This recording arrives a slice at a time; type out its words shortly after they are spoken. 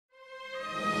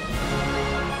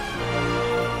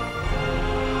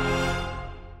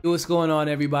What's going on,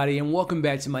 everybody, and welcome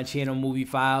back to my channel, Movie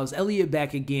Files. Elliot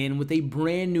back again with a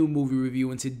brand new movie review,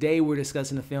 and today we're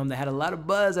discussing a film that had a lot of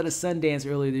buzz out of Sundance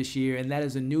earlier this year, and that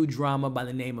is a new drama by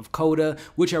the name of CODA,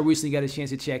 which I recently got a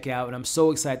chance to check out, and I'm so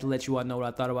excited to let you all know what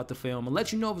I thought about the film and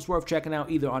let you know if it's worth checking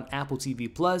out either on Apple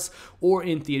TV Plus or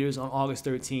in theaters on August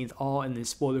 13th, all in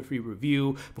this spoiler-free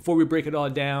review. Before we break it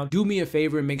all down, do me a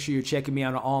favor and make sure you're checking me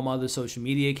out on all my other social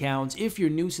media accounts. If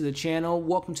you're new to the channel,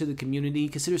 welcome to the community.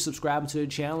 Consider subscribing to the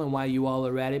channel, and while you all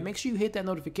are at it, make sure you hit that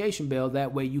notification bell.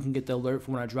 That way you can get the alert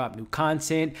for when I drop new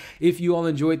content. If you all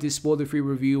enjoyed this spoiler-free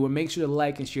review, and make sure to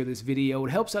like and share this video. It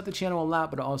helps out the channel a lot,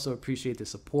 but I also appreciate the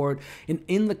support. And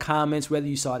in the comments, whether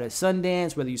you saw it at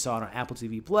Sundance, whether you saw it on Apple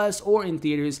TV Plus or in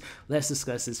theaters, let's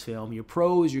discuss this film. Your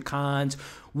pros, your cons.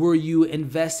 Were you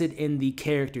invested in the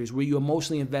characters? Were you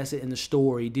emotionally invested in the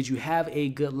story? Did you have a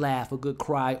good laugh, a good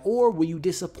cry, or were you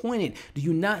disappointed? Do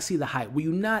you not see the hype? Were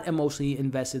you not emotionally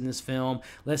invested in this film?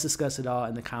 Let's discuss it all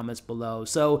in the comments below.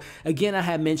 So again, I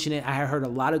had mentioned it. I had heard a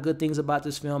lot of good things about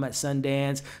this film at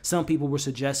Sundance. Some people were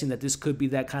suggesting that this could be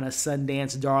that kind of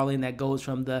Sundance darling that goes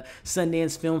from the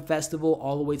Sundance Film Festival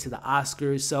all the way to the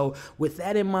Oscars. So with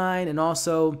that in mind, and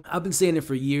also I've been saying it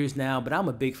for years now, but I'm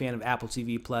a big fan of Apple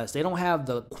TV Plus. They don't have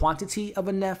the quantity of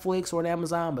a Netflix or an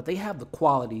Amazon, but they have the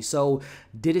quality. So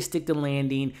did it stick the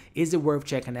landing? Is it worth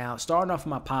checking out? Starting off with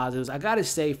my positives, I gotta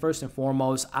say, first and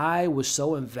foremost, I was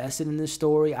so invested in this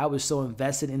story. I was so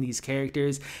invested in these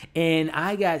characters, and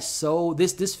I got so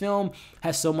this film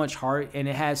has so much heart, and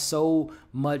it has so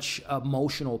much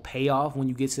emotional payoff when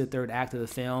you get to the third act of the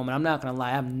film. And I'm not gonna lie,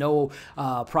 I have no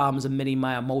problems admitting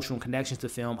my emotional connections to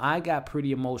film. I got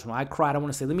pretty emotional. I cried. I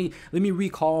want to say, let me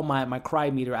recall my cry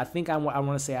meter. I think I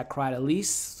want to say I cried at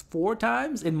least 4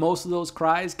 times, and most of those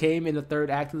cries came in the third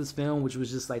act of this film, which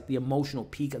was just like the emotional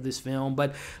peak of this film.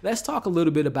 But let's talk a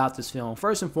little bit about this film.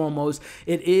 First and foremost,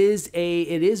 it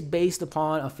is based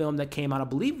upon a film that came out, I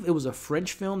believe it was a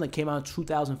French film that came out in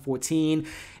 2014.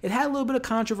 It had a little bit of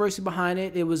controversy behind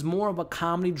it. It was more of a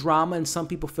comedy drama, and some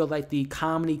people feel like the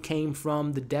comedy came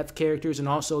from the deaf characters, and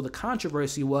also the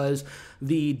controversy was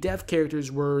the deaf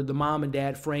characters were the mom and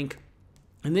dad, Frank.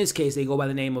 In this case, they go by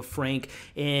the name of Frank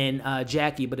and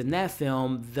Jackie, but in that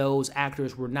film, those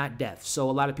actors were not deaf. So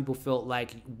a lot of people felt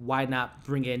like, why not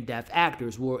bring in deaf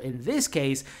actors? Well, in this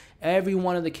case, every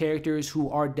one of the characters who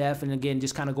are deaf, and again,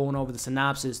 just kind of going over the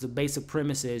synopsis, the basic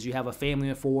premise is you have a family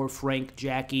of 4, Frank,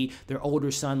 Jackie, their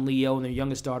older son, Leo, and their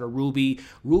youngest daughter, Ruby.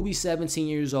 Ruby's 17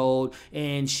 years old,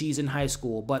 and she's in high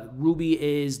school, but Ruby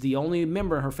is the only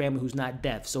member in her family who's not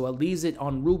deaf, so it leaves it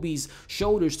on Ruby's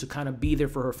shoulders to kind of be there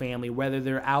for her family, whether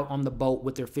they're out on the boat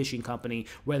with their fishing company,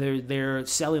 whether they're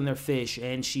selling their fish,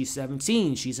 and she's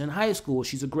 17, she's in high school,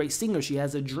 she's a great singer, she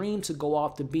has a dream to go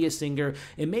off to be a singer,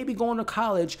 and maybe going to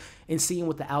college, and seeing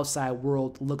what the outside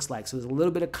world looks like. So there's a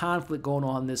little bit of conflict going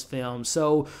on in this film.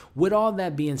 So with all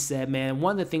that being said, man,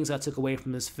 one of the things I took away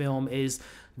from this film is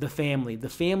the family. The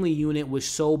family unit was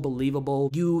so believable.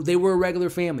 They were a regular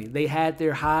family. They had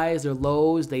their highs, their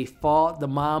lows. They fought. The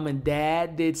mom and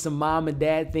dad did some mom and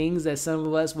dad things that some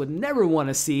of us would never want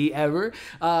to see ever.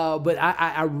 But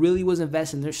I really was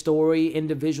invested in their story.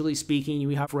 Individually speaking, you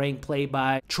have Frank, played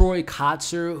by Troy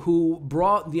Kotsur, who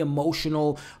brought the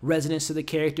emotional resonance to the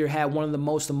character, had one of the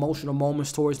most emotional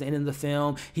moments towards the end of the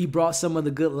film. He brought some of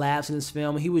the good laughs in this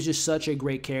film. He was just such a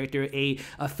great character, a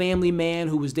family man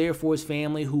who was there for his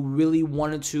family, who really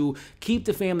wanted to keep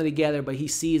the family together, but he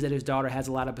sees that his daughter has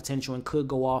a lot of potential and could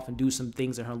go off and do some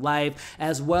things in her life,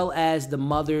 as well as the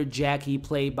mother, Jackie,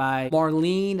 played by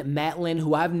Marlee Matlin,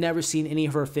 who I've never seen any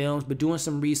of her films, but doing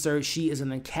some research, she is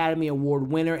an Academy Award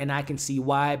winner, and I can see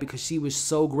why, because she was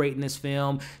so great in this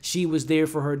film. She was there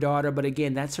for her daughter, but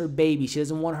again, that's her baby. She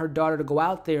doesn't want her daughter to go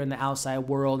out there in the outside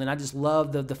world, and I just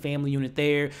love the family unit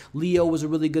there. Leo was a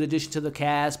really good addition to the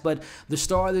cast, but the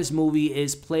star of this movie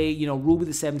is played,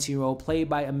 Ruby the 17-year-old, played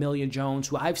by Emilia Jones,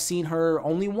 who I've seen her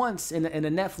only once in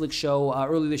a Netflix show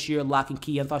earlier this year, Lock and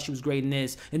Key. I thought she was great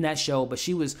in that show, but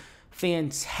she was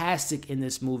fantastic in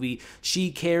this movie.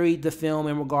 She carried the film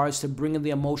in regards to bringing the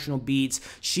emotional beats.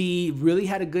 She really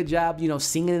had a good job,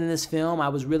 singing in this film. I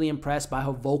was really impressed by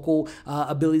her vocal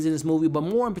abilities in this movie, but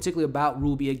more in particular about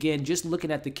Ruby. Again, just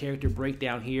looking at the character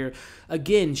breakdown here,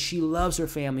 again, she loves her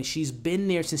family. She's been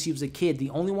there since she was a kid. The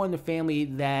only one in the family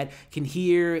that can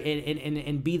hear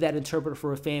and be that interpreter for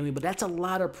her family, but that's a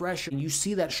lot of pressure. And you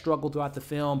see that struggle throughout the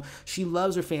film. She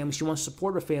loves her family. She wants to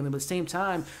support her family, but at the same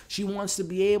time, she wants to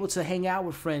be able to to hang out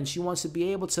with friends. She wants to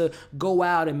be able to go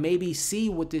out and maybe see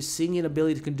what this singing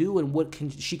ability can do and what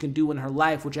she can do in her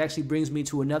life, which actually brings me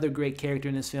to another great character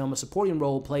in this film, a supporting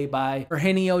role played by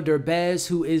Eugenio Derbez,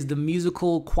 who is the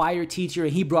musical choir teacher,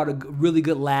 and he brought a really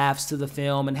good laughs to the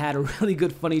film and had a really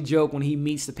good funny joke when he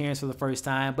meets the parents for the first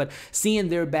time. But seeing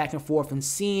their back and forth and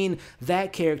seeing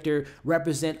that character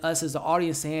represent us as the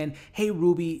audience saying, hey,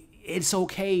 Ruby, it's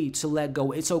okay to let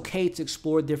go. It's okay to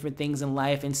explore different things in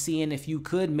life and seeing if you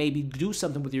could maybe do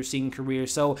something with your singing career.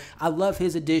 So I love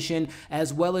his addition,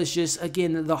 as well as just,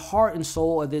 again, the heart and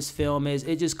soul of this film is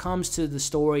it just comes to the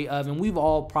story of, and we've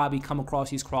all probably come across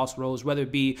these crossroads, whether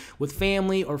it be with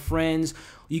family or friends.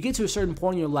 You get to a certain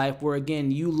point in your life where, again,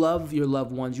 you love your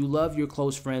loved ones, you love your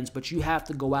close friends, but you have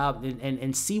to go out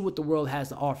and see what the world has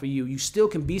to offer you. You still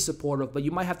can be supportive, but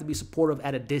you might have to be supportive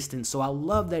at a distance. So I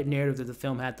love that narrative that the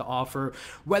film had to offer,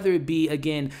 whether it be,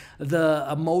 again, the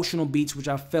emotional beats, which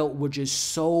I felt were just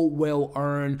so well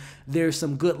earned. There's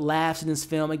some good laughs in this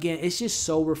film. Again, it's just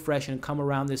so refreshing to come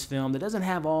around this film that doesn't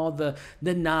have all the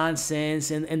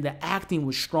nonsense, and the acting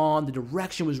was strong, the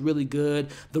direction was really good,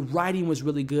 the writing was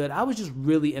really good. I was just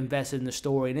really invested in the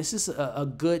story, and it's just a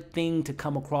good thing to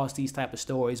come across these type of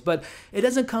stories. But it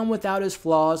doesn't come without its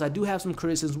flaws. I do have some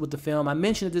criticisms with the film. I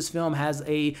mentioned that this film has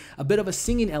a bit of a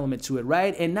singing element to it,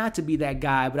 right? And not to be that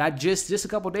guy, but I just a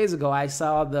couple days ago I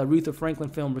saw the Aretha Franklin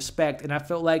film Respect, and I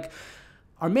felt like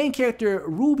our main character,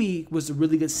 Ruby, was a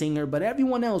really good singer, but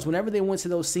everyone else, whenever they went to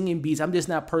those singing beats, I'm just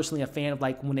not personally a fan of,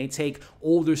 like, when they take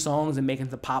older songs and make them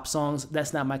into pop songs.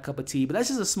 That's not my cup of tea, but that's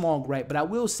just a small gripe. But I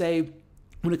will say,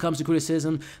 when it comes to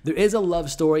criticism, there is a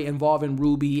love story involving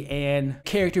Ruby and a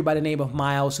character by the name of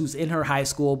Miles, who's in her high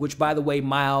school, which, by the way,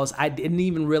 Miles, I didn't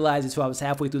even realize until I was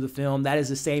halfway through the film. That is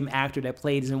the same actor that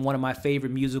played in one of my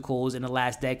favorite musicals in the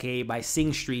last decade by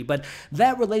Sing Street. But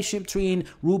that relationship between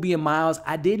Ruby and Miles,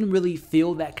 I didn't really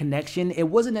feel that connection. It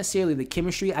wasn't necessarily the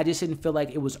chemistry. I just didn't feel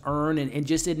like it was earned, and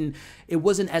just didn't, it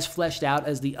wasn't as fleshed out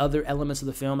as the other elements of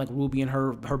the film, like Ruby and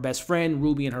her best friend,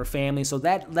 Ruby and her family. So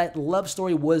that love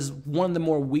story was one of the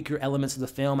more weaker elements of the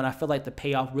film, and I feel like the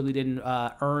payoff really didn't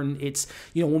earn its,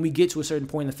 when we get to a certain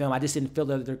point in the film, I just didn't feel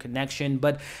their connection.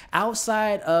 But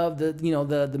outside of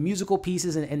the musical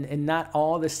pieces and not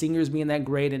all the singers being that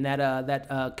great, and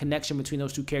that connection between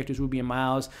those two characters, Ruby and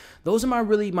Miles, those are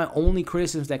my only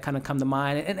criticisms that kind of come to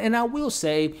mind. And I will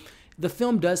say, the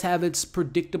film does have its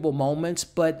predictable moments,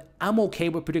 but I'm okay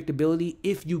with predictability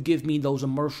if you give me those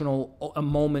emotional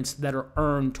moments that are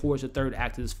earned towards the third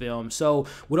act of this film. So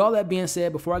with all that being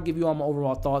said, before I give you all my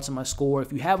overall thoughts and my score,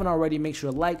 if you haven't already, make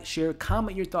sure to like, share,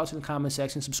 comment your thoughts in the comment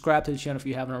section, subscribe to the channel if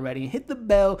you haven't already, and hit the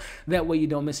bell. That way you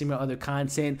don't miss any of my other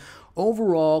content.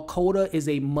 Overall, CODA is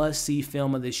a must-see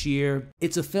film of this year.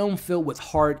 It's a film filled with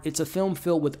heart. It's a film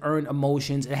filled with earned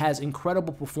emotions. It has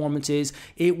incredible performances.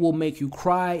 It will make you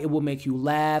cry. It will make you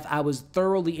laugh. I was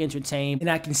thoroughly entertained,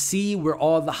 and I can see where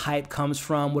all the hype comes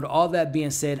from. With all that being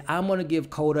said, I'm going to give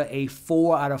CODA a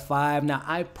 4 out of 5. Now,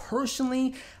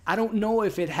 I don't know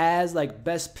if it has like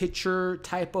best picture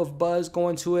type of buzz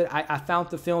going to it. I found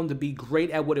the film to be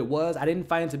great at what it was. I didn't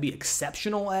find it to be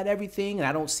exceptional at everything, and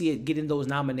I don't see it getting those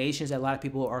nominations that a lot of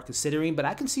people are considering, but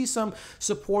I can see some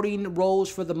supporting roles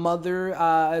for the mother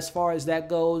as far as that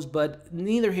goes, but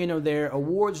neither here nor there.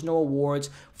 Awards, no awards.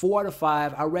 4 out of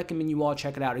 5. I recommend you all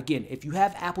check it out. Again, if you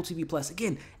have Apple TV Plus,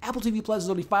 again, Apple TV Plus is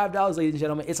only $5, ladies and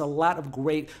gentlemen. It's a lot of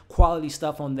great quality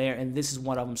stuff on there, and this is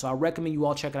one of them. So I recommend you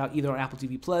all check it out either on Apple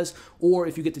TV Plus, or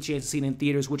if you get the chance to see it in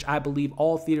theaters, which I believe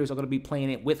all theaters are going to be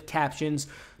playing it with captions.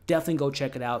 Definitely go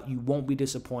check it out. You won't be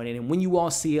disappointed. And when you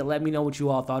all see it, let me know what you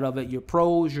all thought of it. Your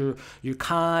pros, your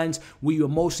cons. Were you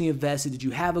emotionally invested? Did you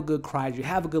have a good cry? Did you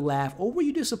have a good laugh? Or were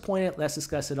you disappointed? Let's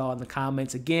discuss it all in the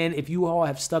comments. Again, if you all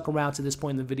have stuck around to this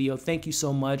point in the video, thank you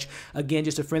so much. Again,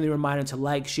 just a friendly reminder to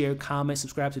like, share, comment,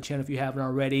 subscribe to the channel if you haven't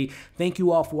already. Thank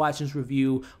you all for watching this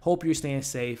review. Hope you're staying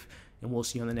safe, and we'll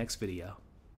see you on the next video.